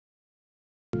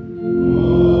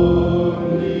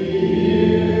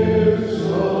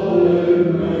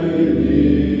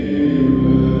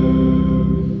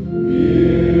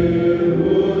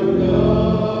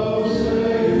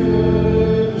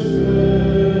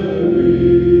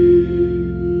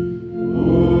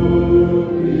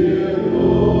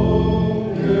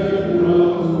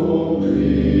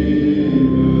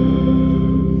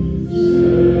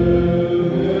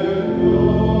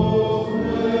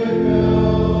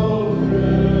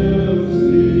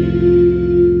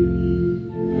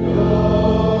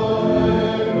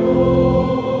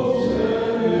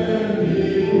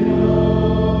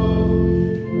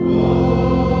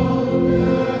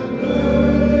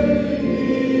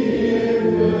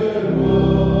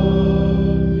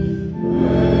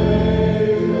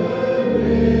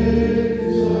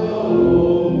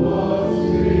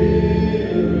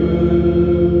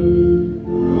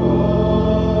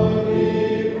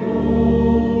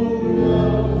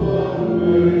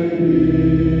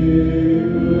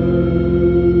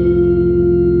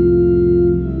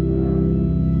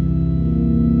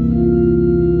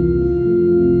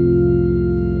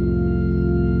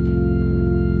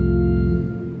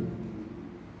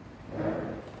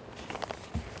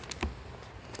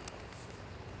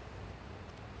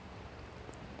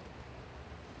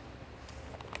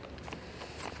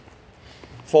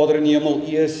Vader in die hemel,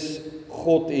 U is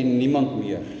God en niemand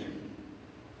meer.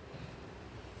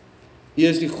 U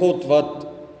is die God wat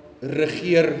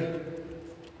regeer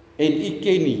en U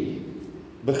ken nie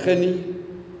begin nie,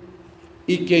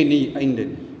 U ken nie einde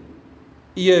nie.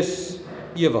 U is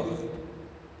ewig.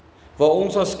 Waar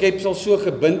ons as skepsel so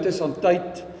gebind is aan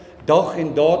tyd, dag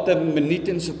en datum, minuut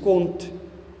en sekond,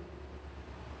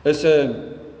 is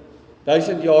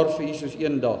 1000 jaar vir U soos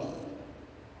een dag.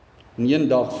 En een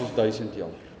dag soos 1000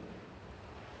 jaar.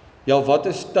 Ja, wat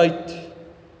is tyd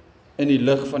in die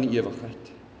lig van die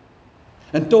ewigheid?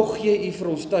 En tog gee U vir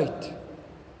ons tyd,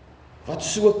 wat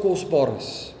so kosbaar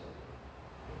is.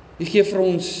 U gee vir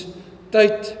ons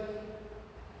tyd,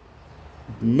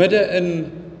 midde in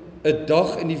 'n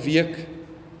dag in die week,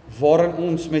 waarin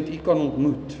ons met U kan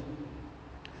ontmoet.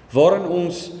 Waarin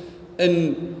ons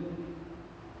in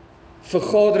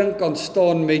vergadering kan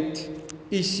staan met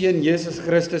U Seun Jesus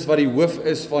Christus, wat die hoof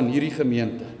is van hierdie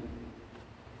gemeente.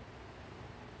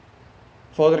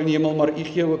 Vader in die hemel, maar U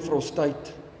gee ook vir ons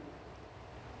tyd,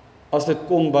 as dit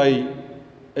kom by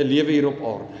 'n lewe hier op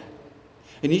aarde.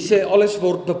 En U sê alles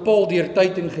word bepaal deur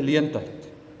tyd en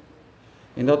geleentheid.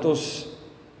 En dat ons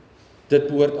dit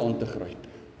behoort aan te gryp.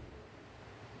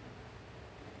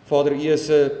 Vader, U is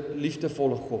 'n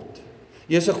liefdevolle God.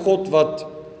 U is 'n God wat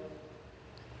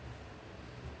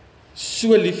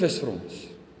so lief is vir ons.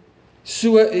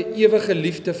 So 'n ewige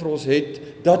liefde vir ons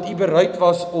het, dat U bereid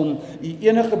was om U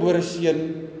eniggebore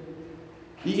seun,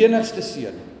 U enigste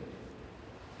seun,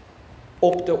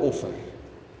 op te offer,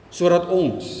 sodat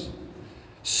ons,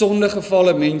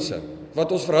 sondegevalle mense,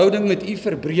 wat ons verhouding met U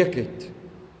verbreek het,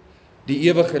 die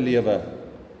ewige lewe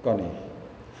kan hê.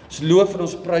 Ons loof en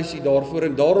ons prys U daarvoor,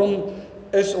 en daarom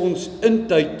is ons in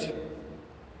tyd,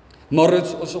 maar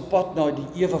ons is op pad na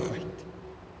die ewigheid,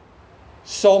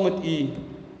 saam met U,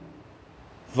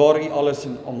 waar U alles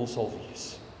en almal sal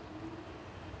wees.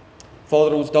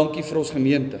 Vader, ons dankie vir ons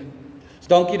gemeente. Ons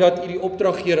dankie dat U die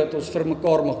opdrag gee dat ons vir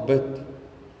mekaar mag bid.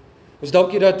 Ons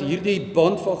dankie dat hierdie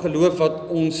band van geloof wat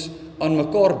ons aan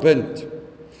mekaar bind,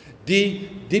 die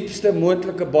diepste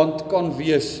moontlike band kan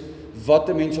wees wat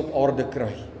 'n mens op aarde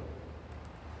kry.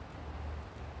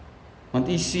 Want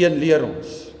U Seun leer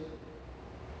ons.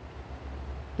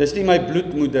 Dis nie my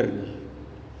bloedmoeder nie.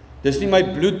 Dis nie my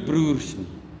bloedbroers nie.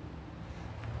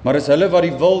 Maar is hulle wat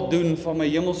die wil doen van my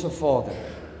hemelse Vader.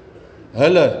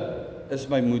 Hulle is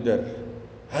my moeder.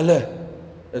 Hulle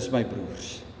is my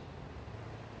broers.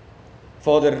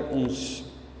 Vader, ons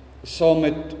saam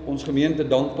met ons gemeente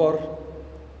dankbaar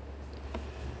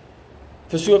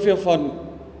vir soveel van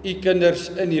U kinders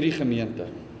in hierdie gemeente.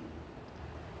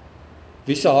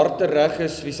 Wie se harte reg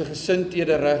is, wie se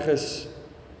gesindhede reg is,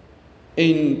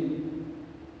 en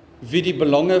wie die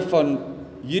belange van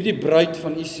hierdie bruid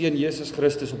van U Seun Jesus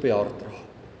Christus op die hart dra.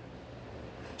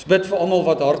 Ons bid vir almal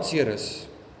wat hartseer is.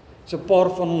 So 'n paar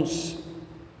van ons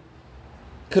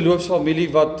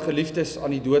geloofsfamilie wat geliefdes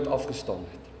aan die dood afgestaan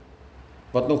het,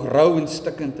 wat nog rou en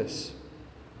stikkend is.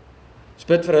 Ons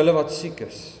bid vir hulle wat siek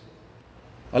is,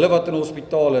 hulle wat in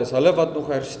hospitale is, hulle wat nog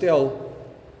herstel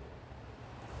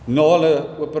na hulle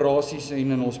operasies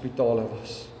en in hospitale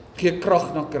was. Gee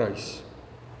krag na kruis,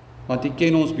 want U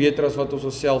ken ons beter as wat ons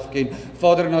onsself ken.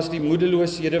 Vader, en as die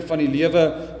moedelooshede van die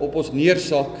lewe op ons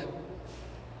neersak,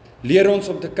 leer ons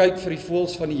om te kyk vir die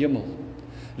voëls van die hemel.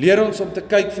 Leer ons om te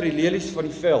kyk vir die lelies van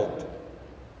die veld.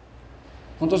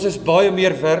 Want ons is baie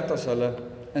meer werd as hulle,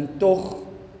 en tog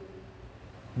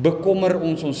bekommer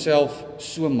ons onsself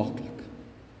so maklik.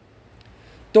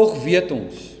 Tog weet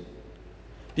ons,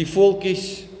 die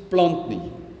voeltjies plant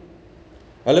nie,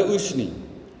 hulle oes nie,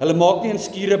 hulle maak nie in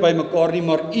skure by mekaar nie,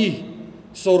 maar U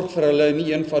sorg vir hulle en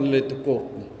nie een van hulle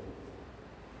tekort nie.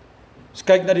 Ons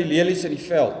kyk na die lelies in die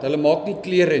veld, hulle maak nie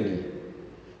klere nie,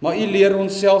 maar U leer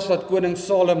ons selfs dat koning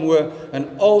Salomo in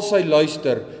al sy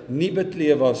luister nie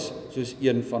bekleed was soos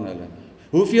een van hulle nie.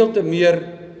 Hoeveel te meer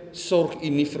sorg U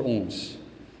nie vir ons,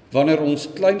 wanneer ons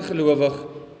kleingelowig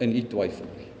in U twyfel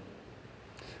nie.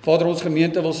 Vader, ons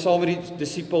gemeente wil saam met die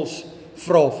disippels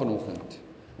vra vanoggend.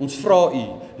 Ons vra U,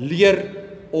 leer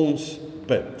ons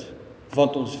bid,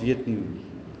 want ons weet nie hoe nie.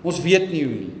 Ons weet nie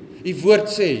hoe nie. U woord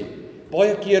sê,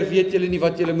 baie keer weet julle nie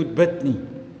wat julle moet bid nie.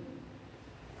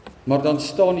 Maar dan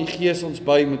staan U Gees ons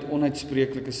by met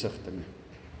onuitspreeklike sigtinge.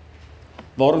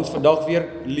 Waar ons vandag weer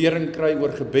lering kry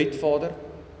oor gebed, Vader.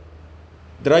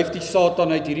 Dryf die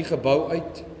Satan uit hierdie gebou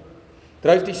uit.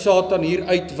 Dryf die Satan hier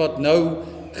uit wat nou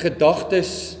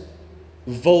gedagtes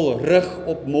wil rig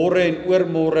op môre en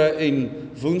oormôre en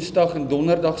Woensdag en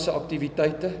Donderdag se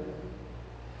aktiwiteite.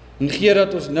 En gee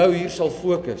dat ons nou hier sal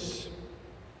fokus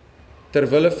ter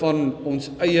wille van ons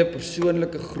eie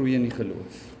persoonlike groei in die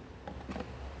geloof.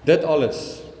 Dit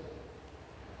alles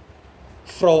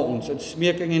vra ons in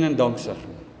smeking en in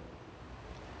danksegging.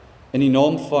 In die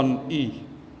naam van U,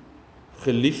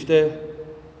 geliefde,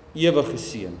 ewige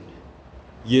Seun,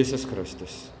 Jesus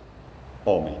Christus.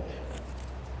 Amen.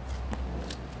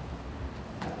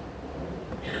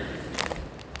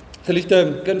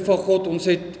 Geliefde kind van God, ons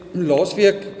het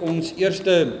laasweek ons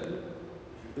eerste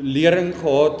lering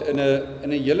gehad in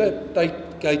 'n hele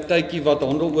tydjie wat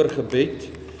handel oor gebed.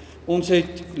 Ons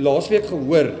het laasweek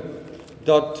gehoor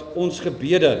dat ons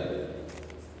gebede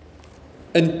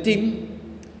intiem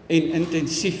en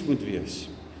intensief moet wees.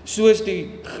 Soos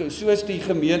die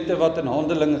gemeente wat in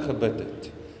Handelinge gebid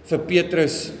het vir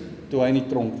Petrus toe hy in die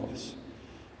tronk was.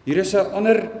 Hier is 'n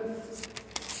ander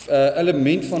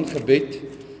element van gebed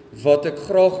wat ek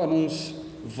graag aan ons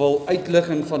wil uitlig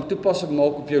en van toepassing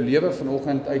maak op jou lewe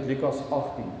vanoggend uit Lukas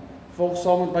 18. Volg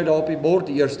saam met my daar op die bord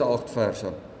die eerste 8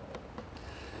 verse.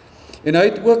 En hy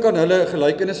het ook aan hulle 'n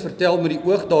gelykenis vertel met die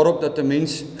oog daarop dat 'n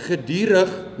mens gedurig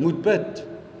moet bid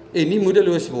en nie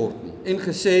moedeloos word nie. En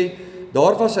gesê,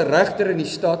 daar was 'n regter in die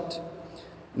stad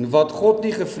wat God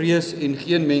nie gevrees en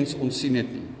geen mens ontsien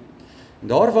het nie. En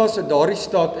daar was in daardie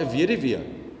stad 'n weduwee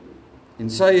en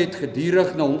sy het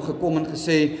gedurig na hom gekom en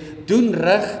gesê, doen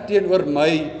reg teenoor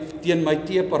my teen my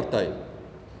teeparty.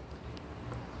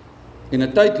 En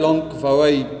 'n tyd lank wou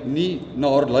hy nie na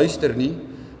haar luister nie,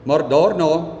 maar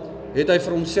daarna het hy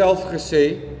vir homself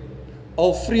gesê,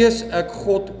 al vrees ek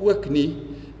God ook nie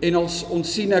en al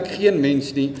ontsien ek geen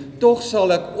mens nie, tog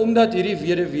sal ek, omdat hierdie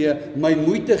weduwee my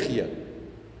moeite gee,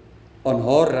 aan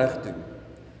haar reg doen,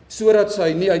 sodat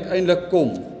sy nie uiteindelik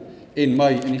kom en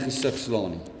my in die gesig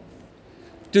slaan nie.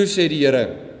 Toe sê die Here,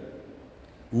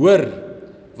 hoor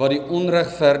wat die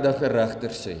onregverdige regter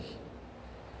sê.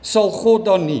 Sal God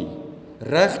dan nie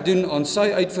reg doen aan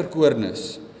sy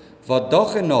uitverkorenes, wat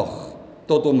dag en nag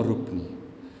tot hom roep nie,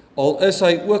 al is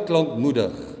hy ook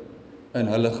lankmoedig in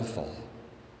hulle geval.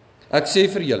 Ek sê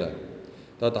vir julle,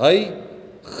 dat hy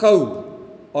gou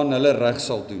aan hulle reg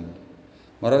sal doen.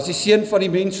 Maar as die Seun van die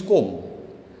mens kom,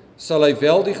 sal hy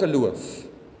wel die geloof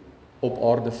op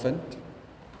aarde vind.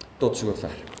 Tot sover.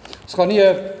 Ons gaan nie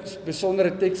 'n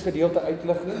besondere teksgedeelte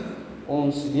uitlig nie.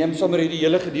 Ons neem sommer hierdie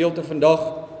hele gedeelte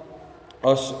vandag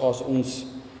as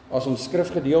ons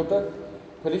skrifgedeelte.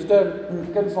 Geliefde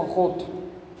kind van God,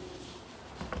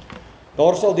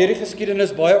 daar sal deur die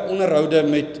geskiedenis baie onderhoude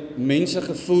met mense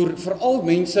gevoer, veral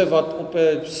mense wat op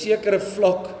 'n sekere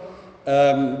vlak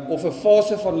of 'n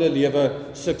fase van hulle lewe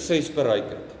sukses bereik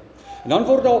het. En dan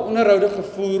word daar onderhoude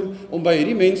gevoer om by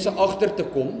hierdie mense agter te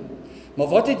kom, maar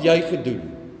wat het jy gedoen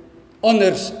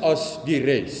anders as die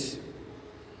res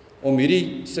om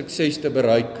hierdie sukses te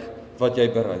bereik wat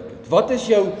jy bereik het? Wat is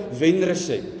jou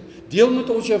wenresep? Deel met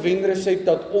ons jou wenresep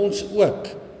dat ons ook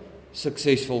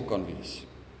suksesvol kan wees.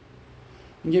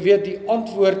 En jy weet, die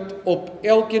antwoord op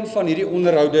elkeen van hierdie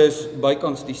onderhoude is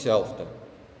bykans dieselfde.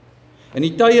 In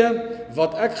die tye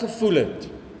wat ek gevoel het,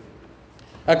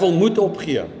 ek wil moed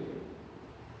opgee,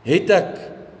 het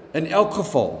ek in elk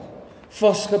geval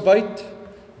vasgebyt,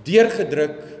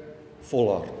 deurgedruk,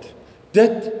 volhard.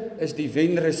 Dit is die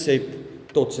wenresep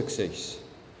tot sukses.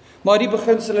 Maar die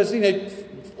beginsel is nie net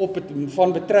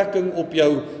van betrekking op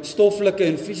jou stoffelike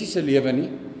en fisiese lewe nie.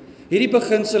 Hierdie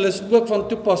beginsel is ook van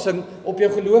toepassing op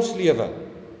jou geloofslewe.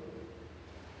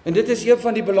 En dit is een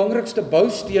van die belangrikste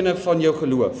boustene van jou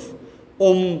geloof,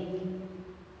 om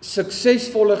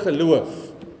suksesvolle geloof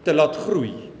te laat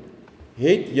groei,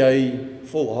 het jy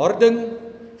volharding,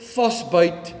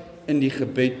 vasbyt in die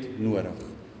gebed nodig.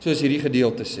 Soos hierdie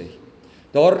gedeelte sê.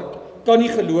 Daar kan nie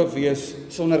geloof wees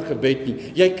sonder gebed nie.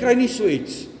 Jy kry nie so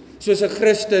iets soos 'n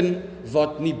Christen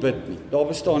wat nie bid nie. Daar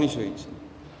bestaan nie so iets nie.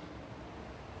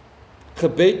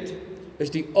 Gebed is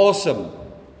die asem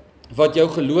wat jou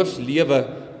geloofslewe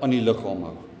aan die liggaam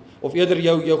hou. Of eerder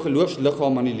jou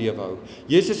geloofsliggaam aan die lewe hou.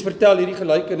 Jesus vertel hierdie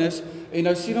gelykenis en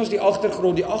nou sien ons die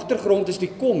agtergrond. Die agtergrond is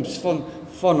die koms van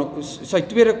sy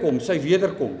tweede koms, sy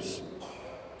wederkoms.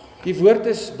 Die woord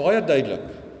is baie duidelik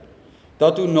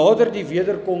dat hoe nader die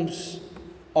wederkoms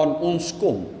aan ons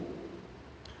kom,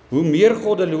 hoe meer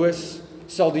goddeloos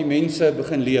sal die mense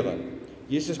begin lewe.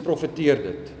 Jesus profeteer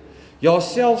dit. Ja,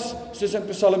 selfs soos in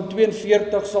Psalm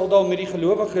 42 sal daar met die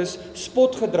gelowiges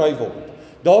spot gedryf word.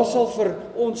 Daar sal vir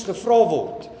ons gevra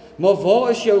word, maar waar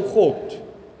is jou God?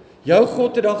 Jou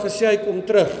God het dan gesê hy kom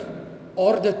terug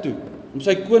aarde toe om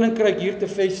sy koninkryk hier te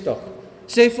vestig.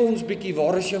 Sê vir ons bietjie,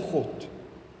 waar is jou God?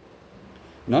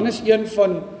 En dan is een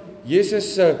van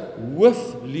Jesus se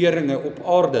hoofleringe op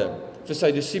aarde vir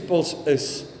sy disippels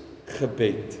is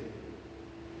gebed.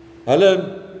 Hulle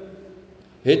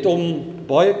het hom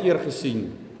baie keer gesien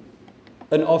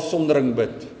in afsondering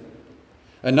bid.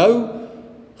 En nou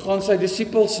gaan sy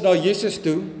disippels na Jesus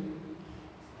toe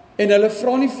en hulle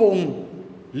vra nie vir hom,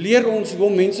 leer ons hoe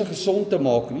om mense gesond te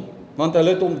maak nie, want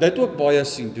hulle het hom dit ook baie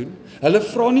sien doen. Hulle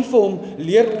vra nie vir hom,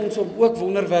 leer ons om ook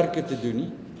wonderwerke te doen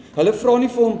nie. Hulle vra nie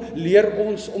vir hom, leer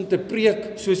ons om te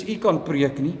preek soos u kan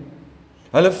preek nie.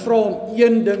 Hulle vra hom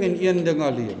een ding en een ding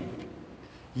alleen.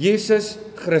 Jesus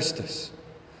Christus,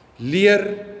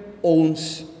 leer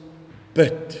ons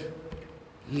bid.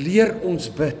 Leer ons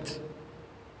bid.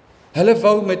 Hulle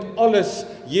wou met alles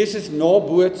Jesus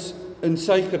naboots in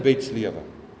sy gebedslewe.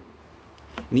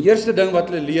 En die eerste ding wat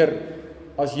hulle leer,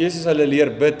 as Jesus hulle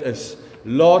leer bid is,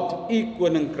 laat u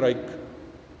koninkryk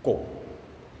kom.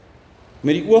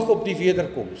 Met die oog op die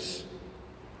wederkoms.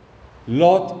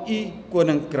 Laat u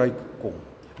koninkryk kom.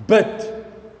 Bid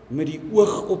met die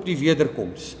oog op die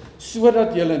wederkoms,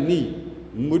 sodat julle nie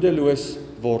moedeloos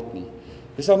word nie.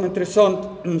 Dis al interessant,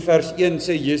 in vers 1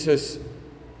 sê Jesus,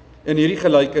 in hierdie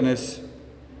gelykenis,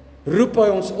 roep hy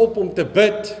ons op om te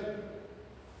bid,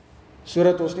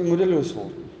 sodat ons nie moedeloos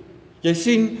word nie. Jy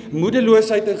sien,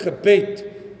 moedeloosheid en gebed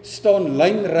staan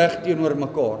lynreg teenoor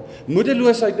mekaar.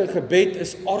 Moedeloosheid en gebed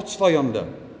is aardsvyande.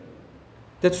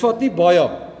 Dit vat nie baie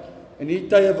in die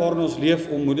tye waarin ons leef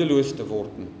om moedeloos te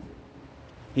word nie.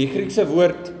 Die Griekse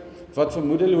woord wat vir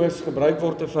moedeloos gebruik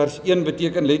word in vers 1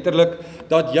 beteken letterlik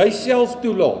dat jy self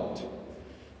toelaat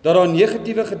dat daar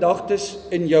negatiewe gedagtes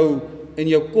in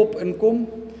jou kop inkom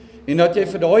en dat jy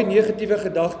vir daai negatiewe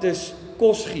gedagtes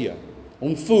kos gee,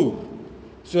 hom voer,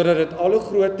 sodat dit al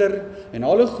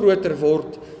hoe groter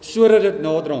word, sodat dit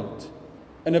naderhand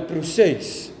in 'n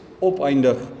proses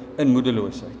opeindig in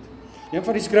moedeloosheid. Een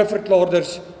van die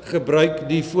skrifverklaarders gebruik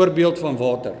die voorbeeld van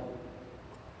water.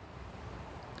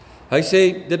 Hy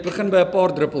sê, dit begin by 'n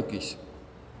paar druppeltjies.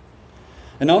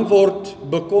 En dan word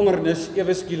bekommernis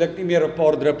ewe skielik nie meer 'n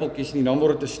paar druppeltjies nie, dan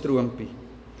word dit 'n stroompie.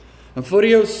 En voor jy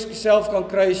jouself kan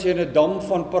kry as jy in 'n dam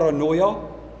van paranoia,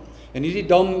 en hierdie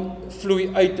dam vloei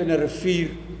uit in 'n rivier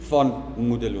van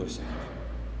moedeloosheid.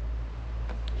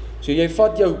 So jy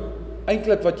vat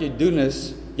eintlik wat jy doen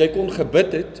is, jy kon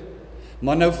gebid het,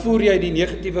 maar nou voer jy die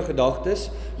negatiewe gedagtes,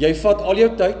 jy vat al jou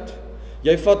tyd,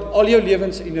 jy vat al jou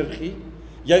lewensenergie,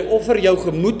 jy offer jou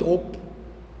gemoed op,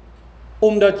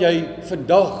 omdat jy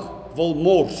vandag wil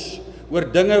mors oor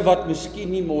dinge wat miskien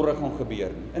nie môre gaan gebeur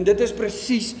nie. En dit is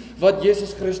presies wat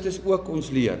Jesus Christus ook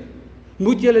ons leer.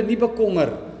 Moet julle nie bekommer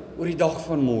oor die dag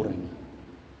van môre nie.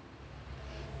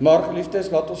 Maar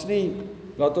geliefdes,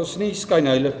 laat ons nie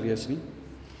skynheilig wees nie.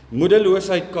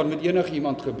 Moedeloosheid kan met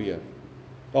enigiemand gebeur.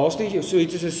 Daar's nie so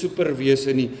iets soos 'n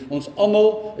superwese nie. Ons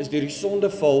almal is deur die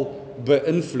sondeval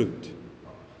beïnvloed.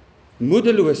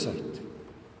 Moedeloosheid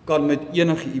kan met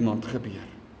enigiemand gebeur.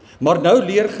 Maar nou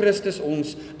leer Christus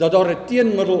ons dat daar 'n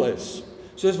teenmiddel is,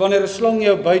 soos wanneer 'n slang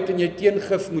jou byt en jy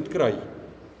teengif moet kry.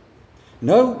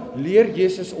 Nou leer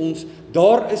Jesus ons,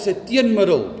 daar is 'n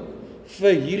teenmiddel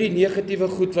vir hierdie negatiewe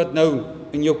goed wat nou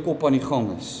in jou kop aan die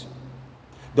gang is.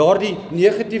 Daardie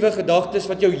negatiewe gedagtes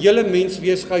wat jou hele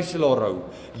menswees gijslaar hou.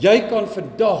 Jy kan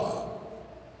vandag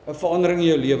 'n verandering in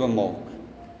jou lewe maak.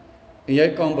 En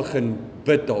jy kan begin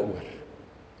bid daaroor.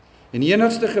 En die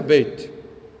enigste gebed,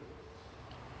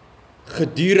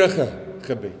 gedurige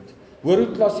gebed. Hoor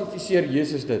hoe klassifiseer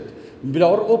Jesus dit?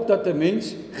 Daarop dat 'n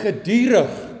mens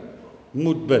gedurig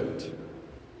moet bid.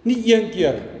 Nie een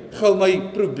keer gou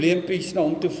my probleempies na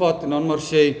hom toe vat en dan maar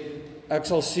sê, ek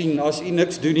sal sien, as u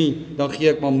niks doen nie, dan gee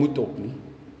ek maar moed op nie.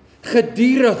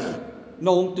 Gedurig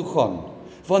na hom toe gaan,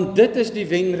 want dit is die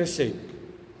wenresep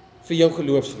vir jou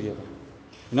geloofslewe.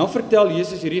 En dan vertel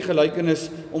Jesus hierdie gelykenis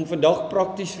om vandag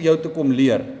prakties vir jou te kom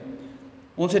leer.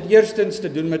 Ons het eerstens te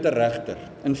doen met 'n regter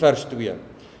in vers 2.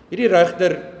 Hierdie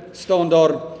regter staan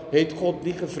daar, het God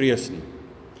nie gevrees nie.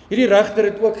 Hierdie regter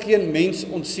het ook geen mens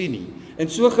ontsien nie. En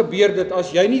so gebeur dit,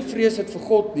 as jy nie vrees het vir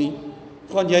God nie,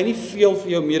 gaan jy nie veel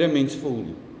vir jou medemens voel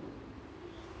nie.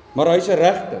 Maar hy's 'n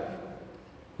regter,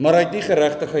 maar hy het nie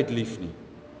geregtigheid lief nie.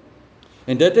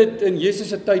 En dit het in Jesus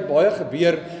se tyd baie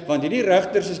gebeur, want hierdie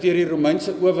regters is deur die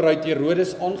Romeinse owerheid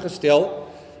Herodes aangestel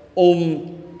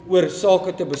om oor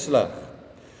sake te besleg.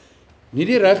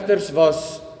 Hierdie regters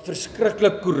was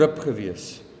verskriklik korrup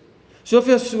gewees.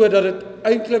 Soveel so dat dit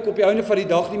eintlik op die einde van die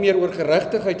dag nie meer oor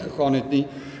geregtigheid gegaan het nie,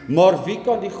 maar wie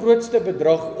kan die grootste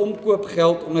bedrag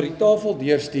omkoopgeld onder die tafel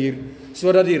deurstuur,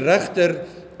 sodat die regter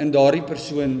in daardie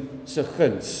persoon se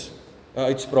guns 'n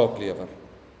uitspraak lewer.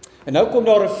 En nou kom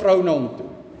daar 'n vrou na hom toe.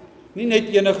 Nie net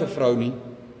enige vrou nie,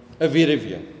 'n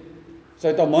weduwee. Sy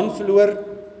het haar man verloor,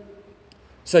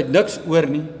 sy het niks oor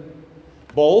nie,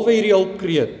 behalwe hierdie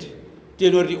hulpkreet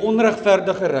teenoor die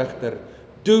onregverdige regter,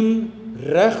 doen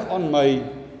reg aan my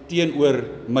teenoor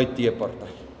my teeparty.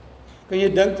 Kan jy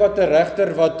dink wat 'n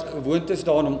regter wat gewoond is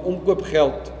daaraan om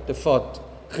omkoopgeld te vat,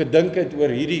 gedink het oor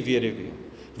hierdie weduwee,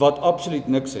 wat absoluut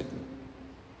niks het nie.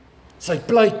 Sy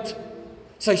pleit,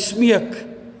 sy smeek,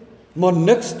 maar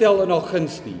niks stel in haar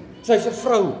guns nie. Sy's 'n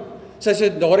vrou. Sy's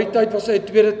in daardie tyd was sy 'n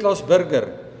tweede klas burger.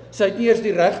 Sy het nie eers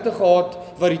die regte gehad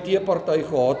wat die teeparty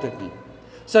gehad het nie.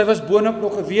 Sy was boonop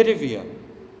nog 'n weduwee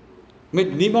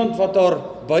met niemand wat haar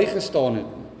bygestaan het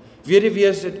nie.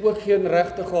 Weduwees het ook geen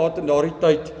regte gehad in daardie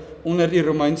tyd onder die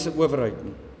Romeinse owerheid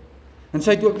nie. En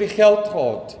sy het ook nie geld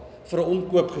gehad vir 'n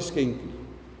omkoopgeskenk nie.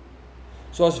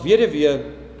 So as weduwee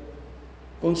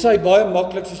kon sy baie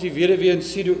maklik soos die weduwee in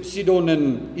Sidon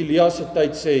en Elia se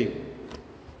tyd sê,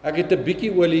 ek het 'n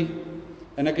bietjie olie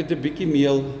en ek het 'n bietjie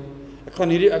meel. Ek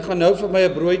gaan nou vir my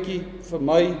 'n broodjie vir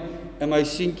my en my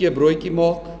seentjie 'n broodjie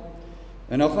maak.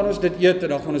 En dan gaan ons dit eet en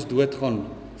dan gaan ons doodgaan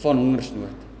van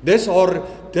hongersnood. Dis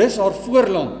haar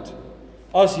voorland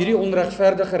as hierdie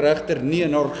onregverdige regter nie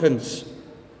in haar guns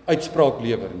uitspraak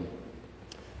lewer nie.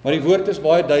 Maar die woord is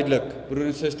baie duidelik, broer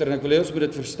en suster, en ek wil hê ons moet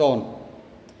dit verstaan.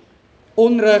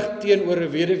 Onreg teenoor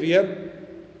 'n weduwee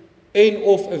en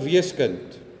of 'n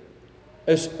weeskind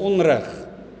is onreg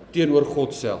teenoor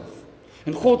God self.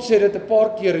 En God sê dit 'n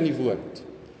paar keer in die woord.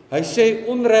 Hy sê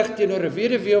onreg teenoor 'n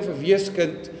weduwee of 'n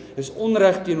weeskind is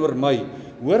onreg teenoor my.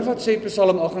 Hoor wat sê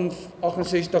Psalm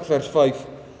 68 vers 5.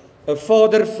 'n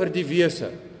vader vir die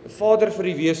wese, 'n vader vir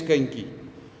die weeskindjie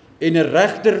en 'n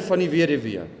regter van die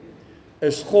weduwee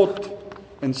is God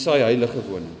in sy heilige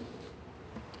woning.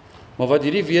 Maar wat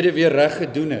hierdie weduwee reg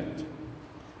gedoen het,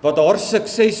 wat haar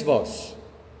sukses was,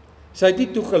 sy het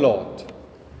nie toegelaat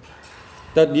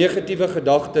dat negatiewe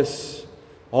gedagtes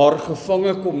haar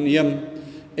gevange kom neem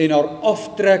en haar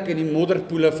aftrek in die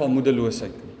modderpoele van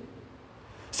moedeloosheid nie.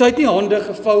 Sy het nie hande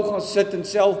gevou gaan sit in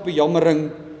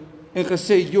selfbejammering en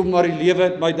gesê, joh, maar die lewe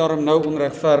het my daarom nou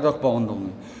onregverdig behandel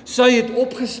nie. Sy het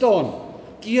opgestaan,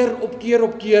 keer op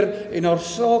keer en haar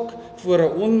saak voor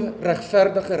 'n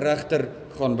onregverdige regter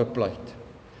gaan bepleit.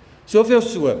 Soveel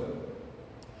so,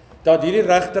 dat hierdie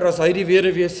regter, as hy die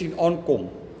weduwee sien aankom,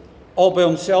 al by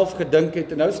homself gedink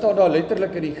het, en nou staan daar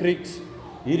letterlik in die Grieks,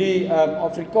 hierdie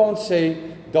Afrikaans sê,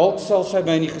 dalk sal sy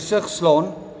my in die gesig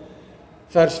slaan,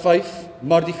 vers 5,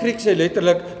 maar die Griek sê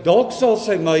letterlik, dalk sal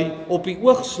sy my op die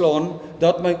oog slaan,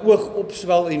 dat my oog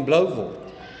opswel en blou word.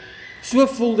 So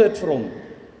voel dit vir hom,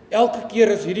 elke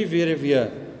keer as hierdie weduwee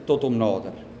tot hom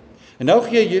nader. En nou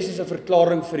gee Jesus 'n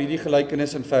verklaring vir hierdie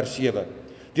gelykenis in vers 7,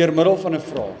 deur middel van 'n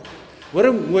vraag. Hoor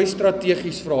hoe mooi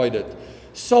strategies vra hy dit.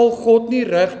 Sal God nie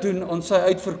reg doen aan sy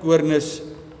uitverkorenes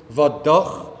wat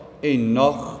dag en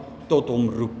nag tot hom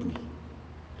roep nie?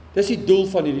 Dis die doel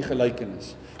van hierdie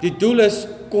gelykenis. Die doel is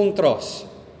kontras.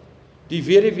 Die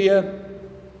weduwee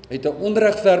het 'n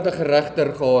onregverdige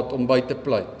regter gehad om by te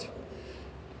pleit.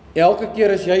 Elke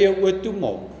keer as jy jou oë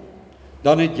toemaak,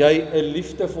 dan het jy 'n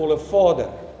liefdevolle Vader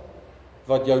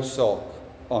wat jou saak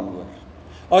aanhoor.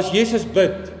 As Jesus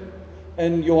bid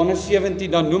in Johannes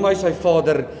 17, dan noem hy sy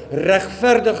Vader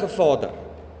regverdige Vader.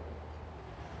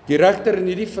 Die regter in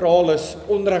hierdie verhaal is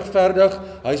onregverdig,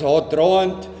 hy's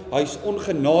haatdraand, hy's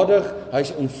ongenadig,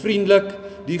 hy's onvriendelik.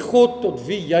 Die God tot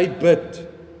wie jy bid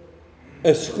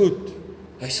is goed,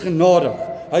 hy's genadig,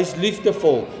 hy's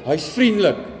liefdevol, hy's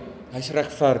vriendelik, hy's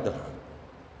regverdig.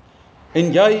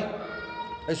 En jy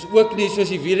is ook nie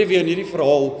soos die weduwee in hierdie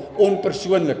verhaal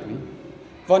onpersoonlik nie.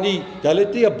 Want hulle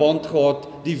het nie 'n band gehad,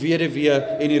 die weduwee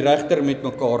en die regter met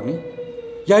mekaar nie.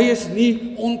 Jy is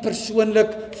nie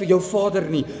onpersoonlik vir jou Vader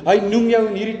nie. Hy noem jou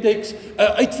in hierdie teks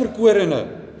 'n uitverkorene.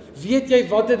 Weet jy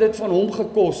wat het dit van hom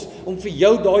gekos om vir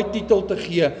jou daai titel te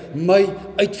gee, my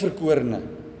uitverkorene?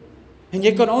 En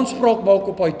jy kan aanspraak maak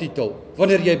op daai titel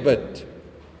wanneer jy bid.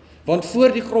 Want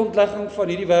voor die grondlegging van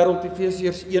hierdie wêreld,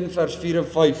 Efesiërs 1 vers 4 en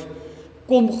 5,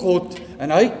 kom God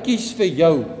en hy kies vir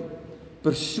jou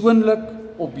persoonlik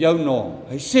op jou naam.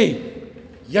 Hy sê,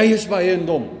 jy is my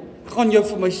eiendom, gaan jou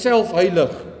vir myself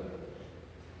heilig.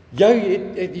 Jy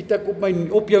het ek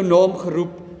op jou naam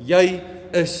geroep, jy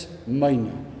is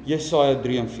myne. Jesaja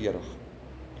 43.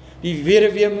 Die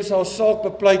weduwee moes haar saak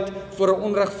bepleit voor 'n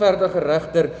onregverdige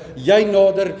regter. Jy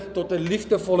nader tot 'n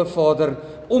liefdevolle Vader,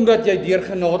 omdat jy deur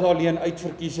genade alleen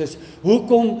uitverkies is.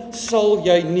 Hoekom sal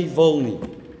jy nie wil nie?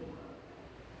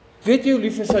 Weet jy hoe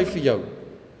lief is hy vir jou?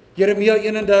 Jeremia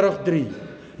 31:3.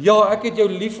 Ja, ek het jou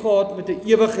lief gehad met 'n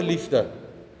ewige liefde.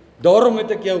 Daarom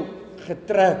het ek jou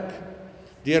getrek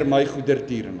deur my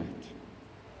goedertierenheid.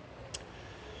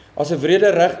 As 'n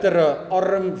wrede regter 'n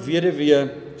arm weduwee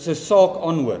se saak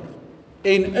aanhoor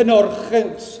en in haar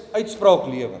guns uitspraak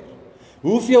lewer,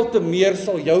 hoeveel te meer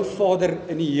sal jou Vader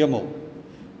in die hemel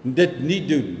dit nie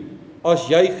doen as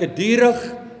jy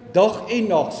gedurig dag en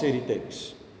nag, sê die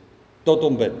teks, tot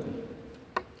hom bid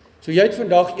nie. So jy het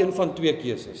vandag een van twee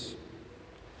keuses.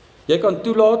 Jy kan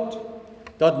toelaat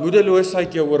dat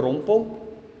moedeloosheid jou oorrompel,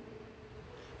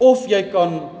 of jy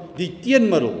kan die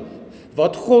teenmiddel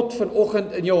wat God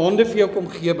vanoggend in jou hande vir jou kom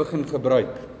gee, begin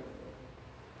gebruik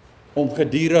om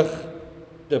gedurig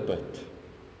te bid.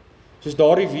 Soos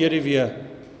daardie weduwee,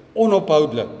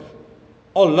 onophoudelik,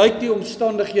 al lyk die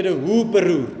omstandighede hoe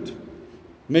beroerd,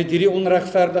 met hierdie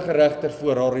onregverdige regter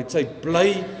voor haar, het sy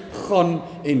bly gaan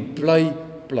en bly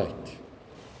pleit.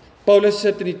 Paulus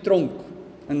sit in die tronk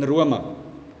in Rome.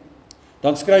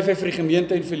 Dan skryf hy vir die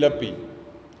gemeente in Filippi.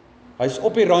 Hy's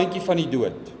op die randjie van die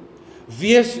dood.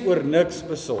 Wees oor niks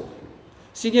besorg.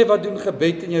 Sien jy wat doen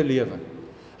gebed in jou lewe?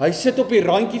 Hy sit op die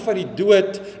randjie van die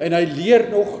dood en hy leer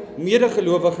nog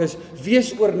medegelowiges,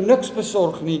 wees oor niks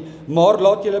besorg nie, maar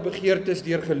laat julle begeertes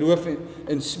deur geloof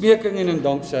en smeking en in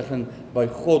danksegging by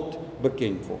God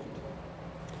bekend word.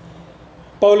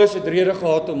 Paulus het rede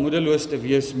gehad om moedeloos te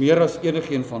wees, meer as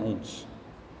enigeen van ons.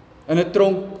 In 'n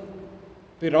tronk,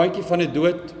 op die randjie van die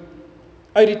dood,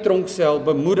 uit die tronksel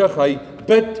bemoedig hy,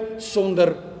 bid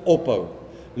sonder ophou.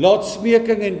 Laat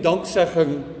smeking en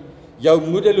danksegging jou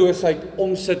moedeloosheid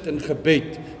omsit in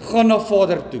gebed. Gaan na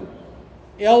Vader toe,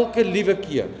 elke liewe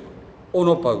keer,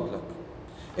 onophoudelik.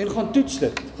 En gaan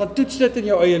toets dit in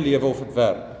jou eie lewe of dit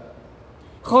werk.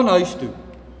 Gaan huis toe,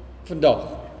 vandag,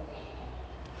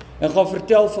 en gaan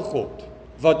vertel vir God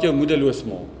wat jou moedeloos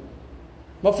maak.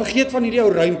 Maar vergeet van hierdie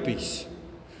ou rympies.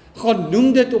 Gaan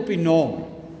noem dit op die naam.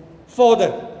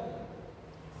 Vader,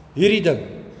 hierdie ding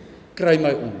kry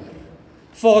my onder.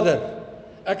 Vader,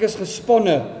 ek is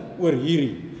gespanne oor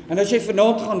hierdie. En as jy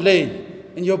vanaand gaan lê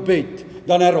in jou bed,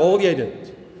 dan herhaal jy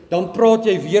dit. Dan praat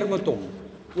jy weer met hom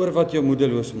oor wat jou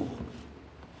moedeloos maak.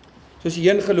 Soos die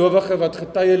een gelowige wat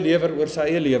getuie lewer oor sy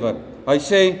eie lewe. Hy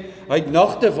sê, hy het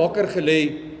nagte wakker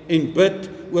gelê en bid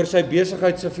oor sy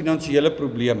besigheid se finansiële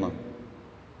probleme.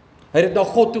 Hy het dit na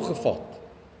God toe gevat.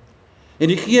 En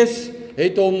die Gees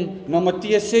het hom na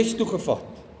Matteus 6 toe gevat.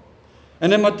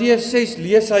 En in Matteus 6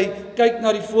 lees hy, kyk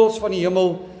na die voëls van die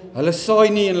hemel, hulle saai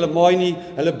nie en hulle maai nie,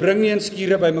 hulle bring nie in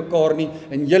skure bymekaar nie,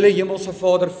 en julle hemelse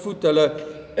Vader voed hulle,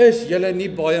 is julle nie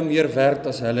baie meer werd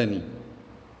as hulle nie.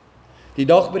 Die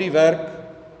dag by die werk,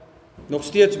 nog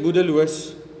steeds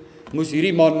moedeloos, moes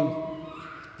hierdie man,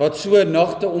 wat so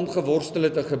nagte omgeworstel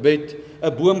het in gebed,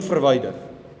 'n boom verwyder.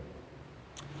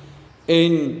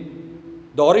 En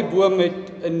daardie boom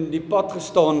het in die pad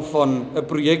gestaan van 'n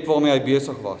projek waarmee hy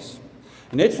besig was.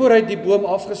 En net voor hy die boom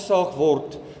afgesaag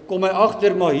word, kom hy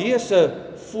agter, maar hier is 'n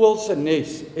voël se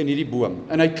nes in hierdie boom.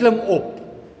 En hy klim op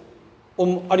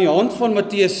om aan die hand van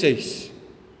Matteus 6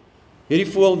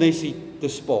 hierdie voëlnesie te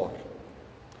spaar.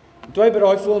 En toe hy by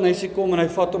daai voëlnesie kom en hy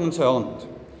vat hom in sy hand,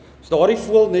 is daardie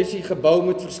voëlnesie gebou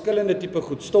met verskillende tipe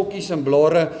goed, stokkies en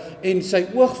blare, en sy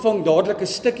oog vang dadelik 'n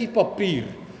stukkie papier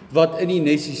wat in die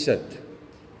nesie sit.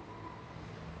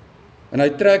 En hy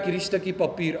trek hierdie stukkie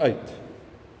papier uit.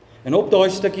 En op daai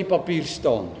stukkie papier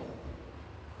staan,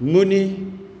 moenie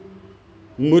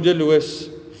moedeloos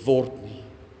word nie.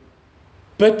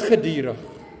 Bid gedurig.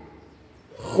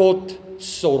 God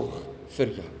sorg vir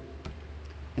jou.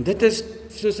 En dit is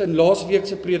soos in laasweek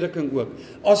se prediking ook.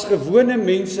 As gewone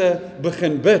mense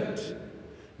begin bid,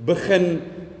 begin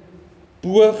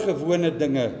bo gewone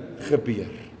dinge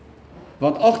gebeur.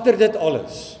 Want agter dit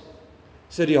alles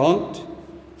sit die hand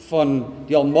van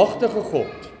die almagtige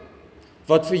God,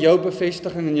 wat vir jou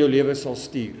bevestiging in jou lewe sal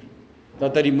stuur,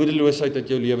 dat hy die moedeloosheid uit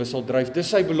jou lewe sal dryf. Dis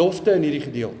sy belofte in hierdie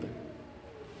gedeelte.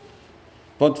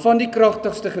 Want van die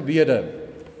kragtigste gebede,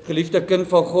 geliefde kind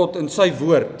van God, in sy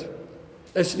woord,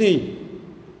 is nie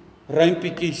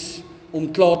rympietjies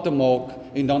om klaar te maak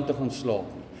en dan te gaan slaap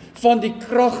nie. Van die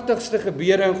kragtigste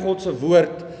gebede in God se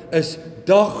woord is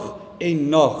dag en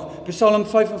nag. Psalm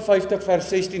 55 vers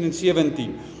 16 en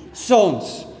 17.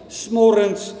 Saans,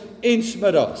 smorgens en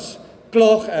smiddags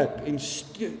klaag ek en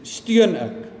steun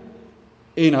ek,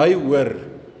 en hy hoor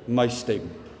my stem.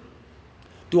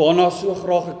 Toe Hanna so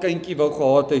graag 'n kindjie wou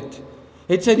gehad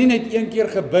het sy nie net een keer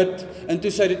gebid, en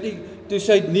toe sy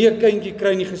nie 'n kindjie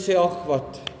kry nie, gesê, ag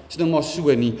wat, is nou maar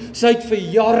so nie. Sy het vir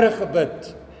jare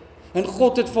gebid, en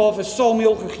God het vir haar vir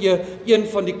Samuel gegee, een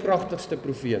van die kragtigste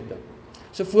profete.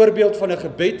 Dis 'n voorbeeld van 'n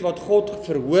gebed wat God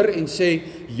verhoor en sê,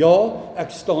 ja,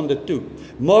 ek staan dit toe.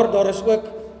 Maar daar is ook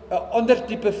 'n ander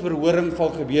tipe verhoring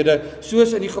van gebede,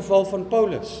 soos in die geval van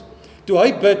Paulus. Toe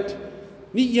hy bid,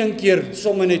 nie een keer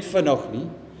sommer net vinnig nie,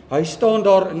 hy staan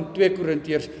daar in 2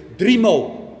 Korintiërs, 3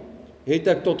 maal het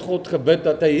ek tot God gebid,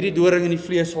 dat hy hierdie doring in die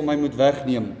vlees van my moet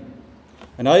wegneem.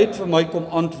 En hy het vir my kom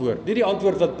antwoord, nie die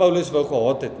antwoord wat Paulus wou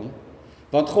gehad het nie,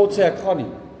 want God sê, ek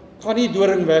gaan nie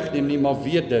doring wegneem nie, maar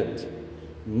weet dit,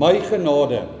 my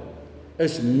genade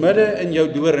is midde in jou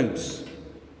dorings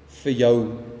vir jou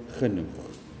genoeg.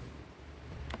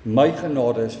 My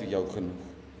genade is vir jou genoeg.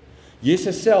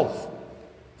 Jesus self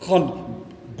gaan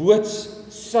boots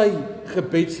sy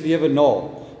gebedslewe na,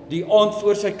 die aand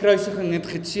voor sy kruisiging in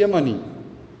Getsemane.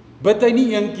 Bid hy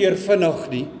nie een keer vinnig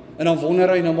nie, en dan wonder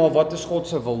hy nou maar wat is God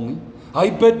se wil nie.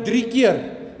 Hy bid 3 keer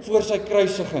voor sy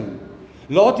kruisiging.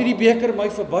 Laat hierdie beker my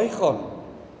verbygaan.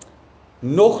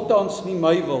 Nogtans nie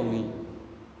my wil nie,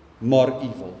 maar u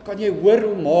wil. Kan jy hoor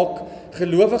hoe maak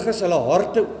gelowiges hulle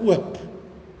harte oop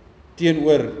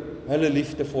teenoor hulle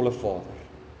liefdevolle Vader?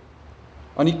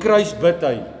 Aan die kruis bid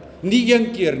hy, nie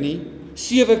 1 keer nie,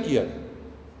 7 keer.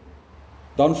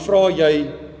 Dan vra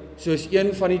jy, soos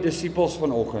een van die disippels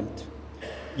vanoggend,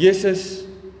 Jesus,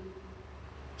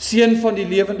 Seun van die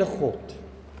lewende God,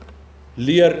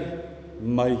 leer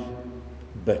my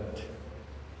bid.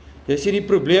 Jy sien die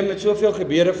probleem met soveel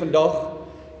gebede vandag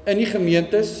in die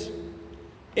gemeentes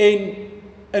en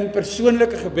in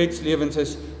persoonlike gebedslewens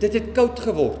is, dit het koud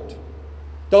geword.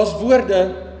 Daar's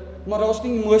woorde, maar daar's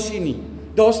nie emosie nie.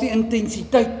 Daar's nie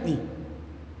intensiteit nie.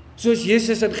 Soos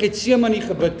Jesus in Getsemane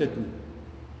gebid het nie.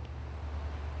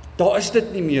 Daar is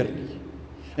dit nie meer nie.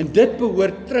 En dit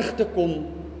behoort terug te kom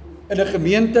in 'n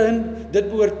gemeente in, dit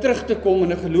behoort terug te kom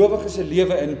in 'n gelowige se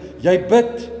lewe in. Jy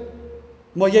bid,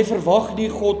 maar jy verwag nie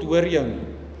God hoor jou nie.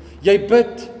 Jy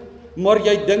bid, maar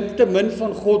jy dink te min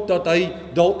van God dat hy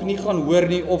dalk nie gaan hoor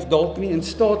nie of dalk nie in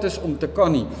staat is om te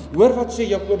kan nie. Hoor wat sê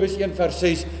Jakobus 1 vers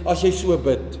 6 as jy so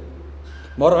bid.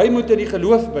 Maar hy moet in die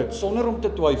geloof bid sonder om te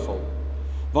twyfel.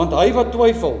 Want hy wat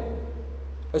twyfel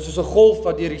is soos 'n golf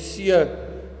wat deur die see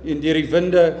en deur die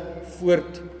winde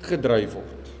voortgedryf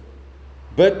word.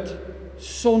 Bid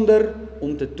sonder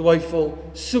om te twyfel,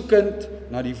 soekend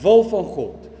na die wil van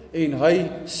God, en hy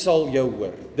sal jou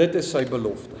hoor. Dit is sy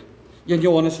belofte. 1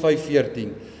 Johannes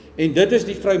 5:14. En dit is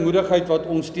die vrymoedigheid wat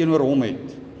ons teenoor hom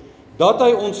het, dat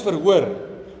hy ons verhoor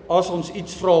as ons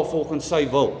iets vra volgens sy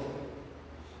wil.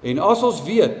 En as ons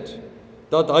weet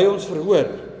dat hy ons verhoor,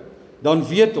 dan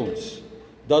weet ons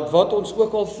dat wat ons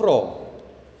ook al vra,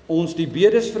 ons die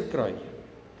bedes verkry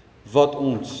wat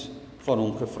ons van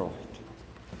hom gevra het.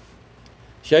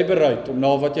 Is jy bereid om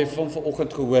na wat jy van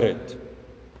vanoggend gehoor het,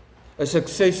 'n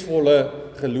suksesvolle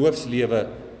geloofslewe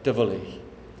te wil hê?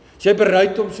 Is jy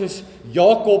bereid om soos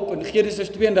Jakob in Genesis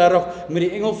 32 met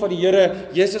die engel van die Here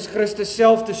Jesus Christus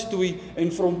self te stoei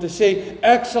en vir hom te sê,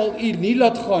 ek sal u nie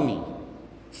laat gaan nie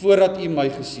voordat u my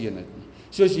geseën het nie.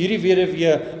 Soos hierdie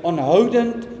weduwee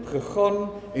aanhoudend gegaan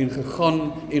en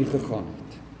gegaan en gegaan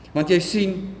het. Want jy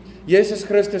sien, Jesus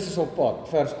Christus is op pad,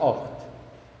 vers 8.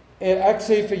 En ek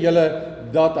sê vir julle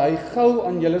dat hy gou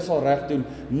aan julle sal reg doen,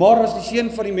 maar as die Seun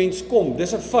van die mens kom,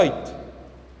 dis 'n feit,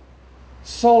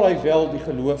 sal hy wel die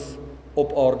geloof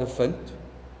op aarde vind?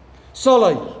 Sal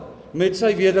hy met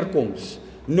sy wederkoms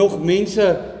nog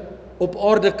mense op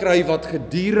aarde kry wat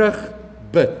gedurig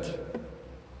bid?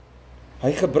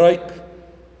 Hy gebruik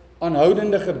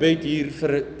aanhoudende gebed hier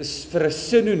vir 'n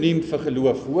sinoniem vir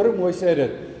geloof. Hoor hoe mooi sê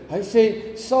dit. Hy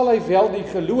sê, sal hy wel die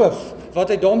geloof, wat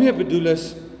hy daarmee bedoel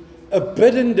is, 'n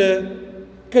biddende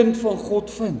kind van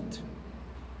God vind.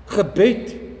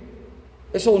 Gebed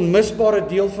is 'n onmisbare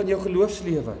deel van jou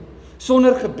geloofslewe.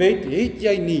 Sonder gebed het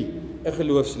jy nie 'n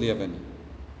geloofslewe nie.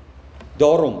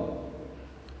 Daarom,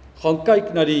 gaan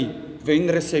kyk na die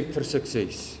wenresep vir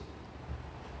sukses.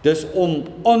 Dis om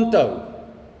aan te hou,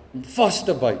 om vas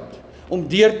te byt, om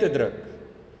deur te druk,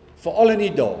 veral in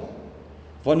die dae,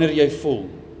 wanneer jy voel,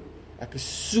 ek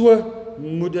is so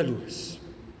moedeloos,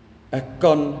 ek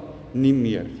kan nie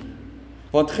meer.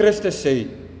 Want Christus sê,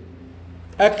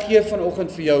 ek gee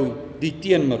vanoggend vir jou die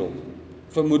teenmiddel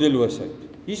vir moedeloosheid.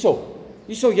 Hierso,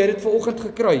 jy het dit vanoggend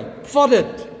gekry. Vat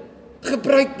dit,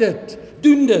 gebruik dit,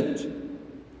 doen dit,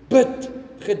 bid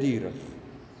gedurig.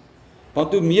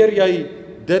 Want hoe meer jy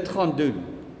dit gaan doen,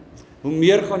 hoe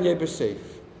meer gaan jy besef,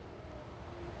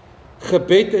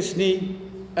 gebed is nie,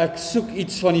 ek soek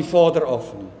iets van die Vader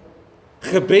af nie.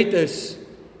 Gebed is,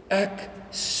 ek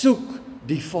soek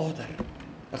die Vader.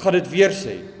 Ek gaan dit weer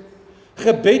sê.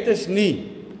 Gebed is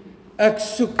nie, ek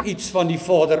soek iets van die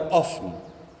Vader af nie.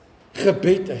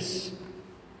 Gebed is,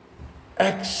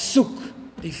 ek soek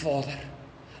die Vader.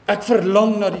 Ek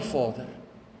verlang na die Vader.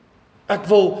 Ek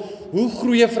wil, hoe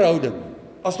groei 'n verhouding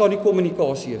as daar nie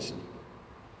kommunikasie is nie?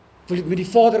 Wil ek met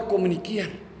die Vader kommunikeer?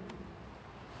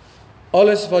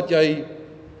 Alles wat jy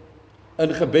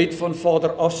in gebed van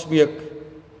Vader afsmeek,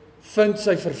 vind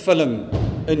sy vervulling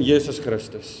in Jesus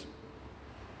Christus.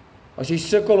 As jy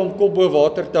sukkel om kop bo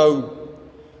water te hou,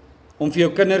 om vir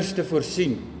jou kinders te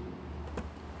voorsien,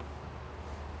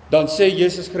 dan sê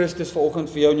Jesus Christus vanoggend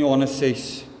vir jou in Johannes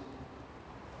 6,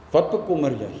 wat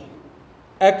bekommer jy?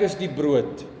 Ek is die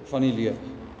brood van die lewe.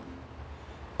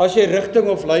 As jy rigting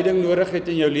of leiding nodig het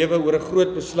in jou lewe oor 'n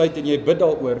groot besluit en jy bid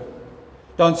daaroor,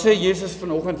 dan sê Jesus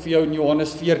vanoggend vir jou in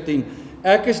Johannes 14,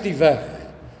 ek is die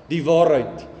weg, die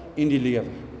waarheid en die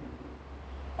lewe.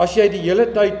 As jy die hele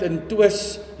tyd in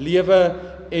twis lewe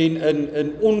en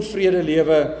in onvrede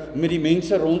lewe met die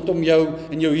mense rondom jou,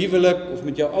 in jou huwelik, of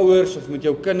met jou ouers, of met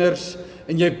jou kinders,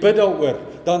 en jy bid daaroor,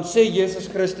 dan sê Jesus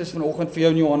Christus vanoggend vir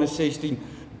jou in Johannes 16,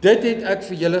 dit het ek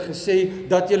vir julle gesê,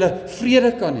 dat julle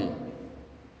vrede kan hê.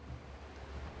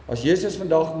 As Jesus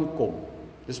vandag moet kom,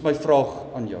 dis my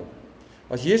vraag aan jou,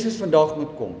 as Jesus vandag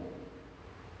moet kom,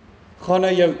 gaan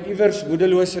hy jou iewers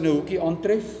moedeloos in 'n hoekie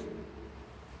aantref?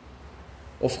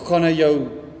 Of gaan hy jou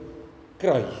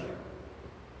kry,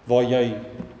 waar jy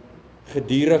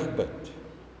gedurig bid?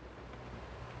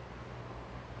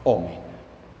 Amen.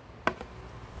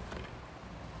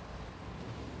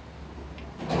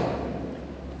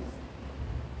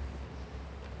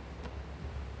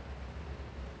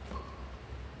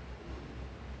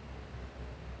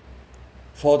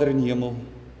 Vader in die hemel,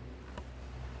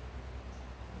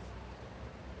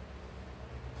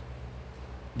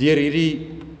 deur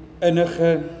hierdie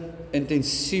innige,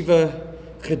 intensiewe,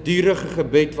 gedurige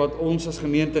gebed wat ons as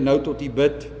gemeente nou tot U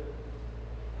bid,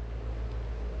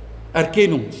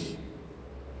 erken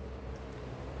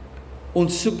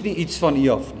ons soek nie iets van U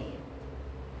af nie.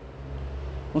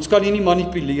 Ons kan U nie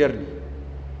manipuleer nie.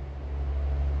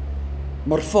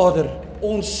 Maar Vader,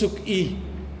 ons soek U.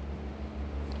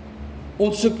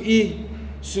 Ons soek U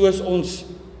soos ons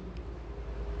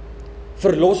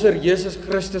Verlosser Jesus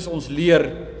Christus ons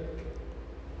leer,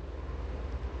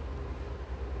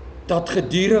 dat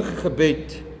gedurige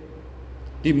gebed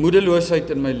die moedeloosheid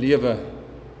in my lewe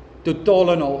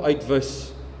totaal en al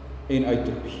uitwis en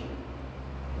uitroei.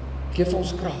 Geef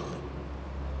ons krag.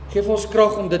 Geef ons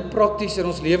krag om dit prakties in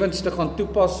ons lewens te gaan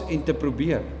toepas en te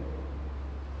probeer.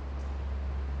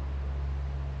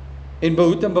 En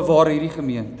behoed en bewaar hierdie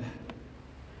gemeente.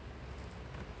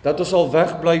 Dat ons sal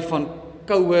wegbly van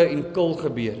koue en kil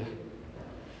gebede.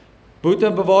 Behoed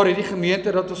en bewaar hierdie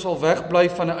gemeente dat ons sal wegbly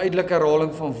van 'n uitelike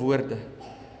herhaling van woorde.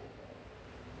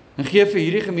 En gee vir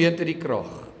hierdie gemeente die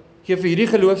krag. Gee vir hierdie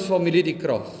geloofsfamilie die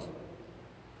krag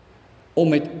om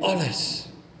met alles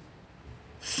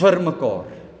vir mekaar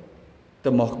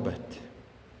te mag bid.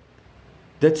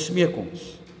 Dit smeek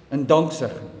ons in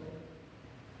danksegging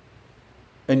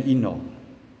in U naam.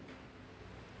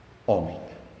 Amen.